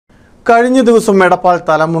കഴിഞ്ഞ ദിവസം എടപ്പാൾ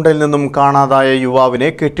തലമുണ്ടയിൽ നിന്നും കാണാതായ യുവാവിനെ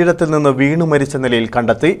കെട്ടിടത്തിൽ നിന്ന് വീണു മരിച്ച നിലയിൽ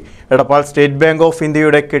കണ്ടെത്തി. എടപ്പാൾ സ്റ്റേറ്റ് ബാങ്ക് ഓഫ്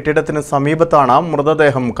ഇന്ത്യയുടെ കെട്ടിടത്തിന് സമീപത്താണ്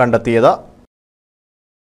മൃതദേഹം കണ്ടെത്തിയത്.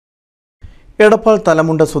 എടപ്പാൾ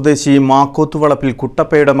തലമുണ്ട സ്വദേശി മാക്കോത്തുവളപ്പിൽ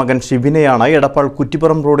കുട്ടപ്പയുടെ മകൻ ഷിബിനെയാണ് എടപ്പാൾ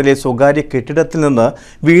കുറ്റിപ്പുറം റോഡിലെ സ്വകാര്യ കെട്ടിടത്തിൽ നിന്ന്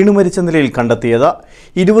വീണു മരിച്ച നിലയിൽ കണ്ടെത്തിയത്.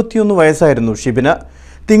 21 വയസ്സായിരുന്നു ഷിബിന്.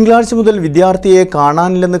 തിങ്കളാഴ്ച മുതൽ വിദ്യാർത്ഥിയെ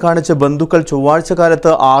കാണാനില്ലെന്ന് കാണിച്ച് ബന്ധുക്കൾ ചൊവ്വാഴ്ച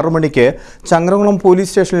കാലത്ത് 6 മണിക്ക് ചങ്ങരംകുളം പോലീസ്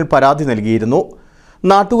സ്റ്റേഷനിൽ പരാതി നൽകിയിരുന്നു.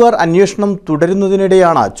 നാട്ടുകാർ അന്വേഷണം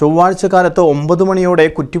തുടരുന്നതിനിടെയാണ് ചൊവ്വാഴ്ച കാലത്ത് 9 മണിയോടെ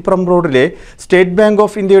കുറ്റിപ്പുറം റോഡിലെ സ്റ്റേറ്റ് ബാങ്ക്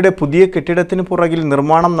ഓഫ് ഇന്ത്യയുടെ പുതിയ കെട്ടിടത്തിന് പുറകിൽ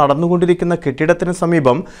നിർമ്മാണം നടന്നുകൊണ്ടിരിക്കുന്ന കെട്ടിടത്തിന്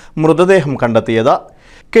സമീപം മൃതദേഹം കണ്ടെത്തിയത്.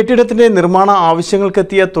 കെട്ടിടത്തിന്റെ നിർമ്മാണ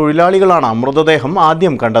ആവശ്യങ്ങൾക്കെത്തിയ തൊഴിലാളികളാണ് മൃതദേഹം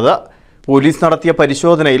ആദ്യം കണ്ടത്. പോലീസ് നടത്തിയ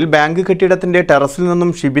പരിശോധനയിൽ ബാങ്ക് കെട്ടിടത്തിന്റെ ടെറസിൽ നിന്നും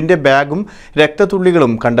ഷിബിന്റെ ബാഗും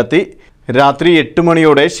രക്തത്തുള്ളികളും കണ്ടെത്തി. രാത്രി 8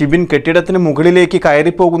 മണിയോടെ ഷിബിൻ കെട്ടിടത്തിന് മുകളിലേക്ക്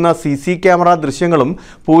കയറിപ്പോകുന്ന CC ക്യാമറ ദൃശ്യങ്ങളും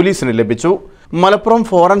പോലീസിന് ലഭിച്ചു. മലപ്പുറം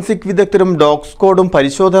ഫോറൻസിക് വിദഗ്ധരും ഡോഗ് സ്ക്വാഡും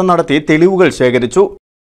പരിശോധന നടത്തി തെളിവുകൾ ശേഖരിച്ചു.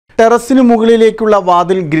 ടെറസിന് മുകളിലേക്കുള്ള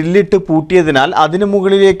വാതിൽ ഗ്രില്ലിട്ട് പൂട്ടിയതിനാൽ അതിനു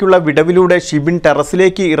മുകളിലേക്കുള്ള വിടവിലൂടെ ഷിബിൻ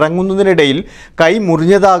ടെറസിലേക്ക് ഇറങ്ങുന്നതിനിടയിൽ കൈ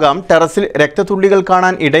മുറിഞ്ഞതാകാം ടെറസിൽ രക്തത്തുള്ളികൾ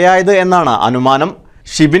കാണാൻ ഇടയായത് എന്നാണ് അനുമാനം.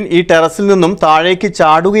 ഷിബിൻ ഈ ടെറസിൽ നിന്നും താഴേക്ക്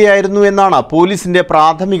ചാടുകയായിരുന്നു എന്നാണ് പോലീസിന്റെ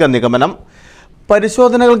പ്രാഥമിക നിഗമനം.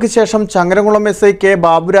 പരിശോധനകൾക്ക് ശേഷം ചങ്ങരംകുളം SI K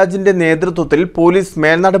ബാബുരാജിന്റെ നേതൃത്വത്തിൽ പോലീസ്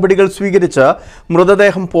മേൽനടപടികൾ സ്വീകരിച്ച്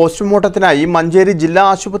മൃതദേഹം പോസ്റ്റ്മോർട്ടത്തിനായി മഞ്ചേരി ജില്ലാ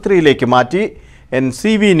ആശുപത്രിയിലേക്ക് മാറ്റി.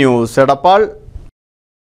 NCV news, Edappal.